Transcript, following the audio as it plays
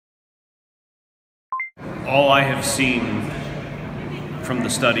all I have seen from the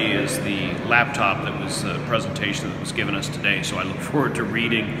study is the laptop that was the presentation that was given us today, so I look forward to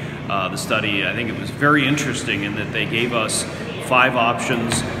reading the study. I think it was very interesting in that they gave us 5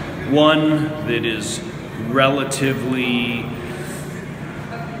 options. One that is relatively,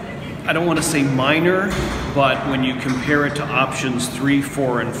 I don't want to say minor, but when you compare it to options 3,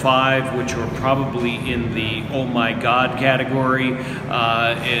 4, and 5, which are probably in the oh my god category,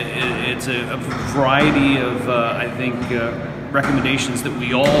 it's a variety of, I think, recommendations that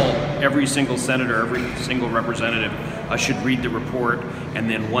we all, every single senator, every single representative, should read the report, and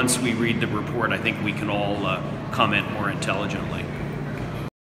then once we read the report, I think we can all comment more intelligently.